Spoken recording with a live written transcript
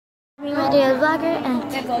Mattea vlogger, and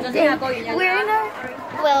today we're in our,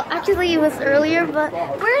 well, actually it was earlier, but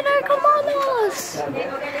we're in our kimonos.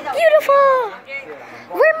 Beautiful.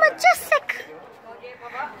 We're majestic.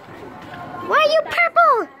 Why are you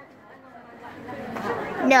purple?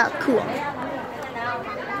 No, cool.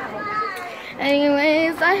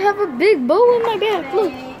 Anyways, I have a big bow in my bag. Look.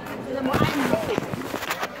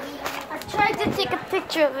 I tried to take a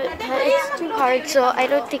picture of it, but it's too hard, so I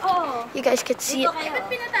don't think you guys can see it.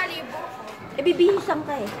 Bibihisan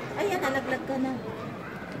ka eh. Ayan, nalaglag ka na.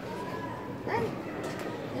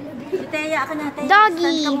 Teya ka na, Teya. Doggy!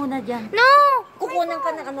 Stand ka muna dyan. No! Kukunan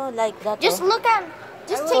ka na ano, like that. Just look at,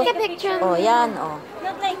 just take a picture. Oh, yan, oh.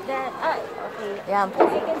 Not like that. Ah, okay. Yan po.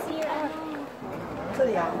 You can see your arm.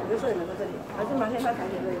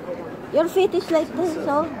 Your feet is like this,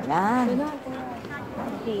 so. Yan.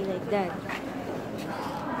 Okay, like that.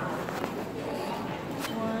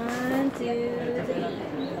 1, 2, 3.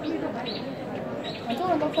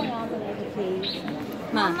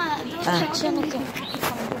 Mama,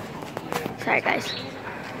 sorry guys.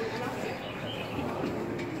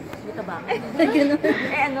 Dito ba? Ganun.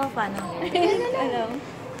 Eh ano, paano? Ano?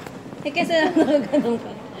 Eh kasi ganun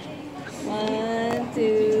ka. 1,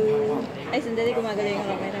 2. Ay, sandali gumagalaw yung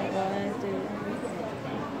camera. 1, 2.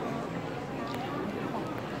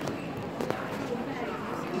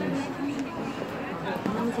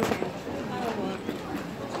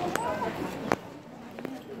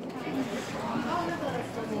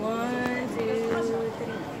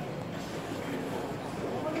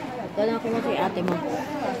 Dala ko mo si ate mo.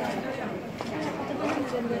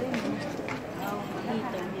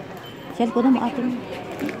 Cellphone mo ate mo.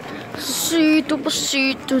 Pasito,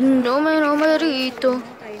 pasito, no merito.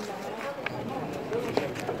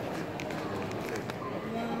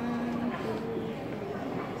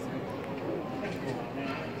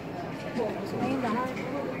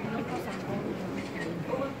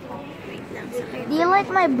 Do you like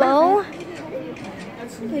my bow?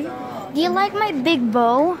 Do you like my big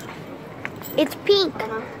bow? It's pink.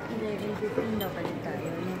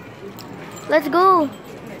 Let's go.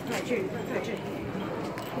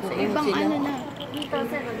 Ibang ano na.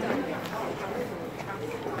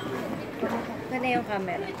 Ano yung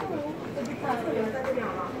camera?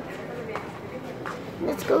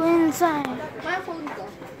 Let's go inside.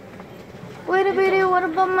 Wait a minute, what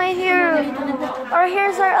about my hair? Our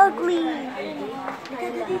hairs are ugly.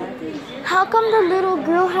 How come the little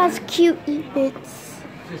girl has cute bits?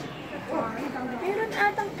 Meron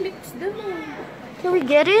atang clips dun eh. Can we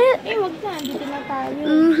get it? Eh, wag na. Dito na tayo.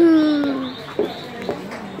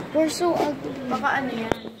 We're so ugly. Baka ano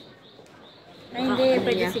yan? Ay, hindi.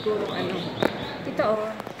 Pwede siguro ano. Ito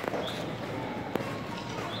oh.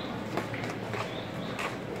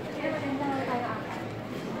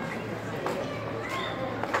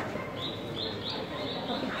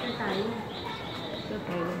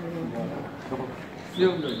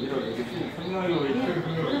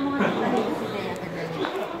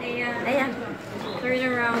 Ayan. Turn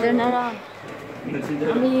around. Turn around.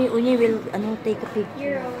 Uni will take a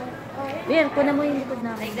picture. Here, kuna mo yung likod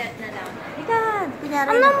namin. Like that na lang. Ikan, kunyari.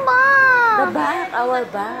 Ano ba? The back, our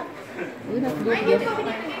back. Yun ang good.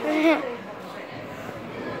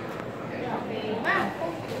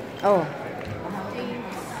 Oh.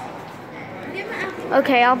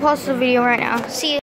 Okay, I'll pause the video right now. See you.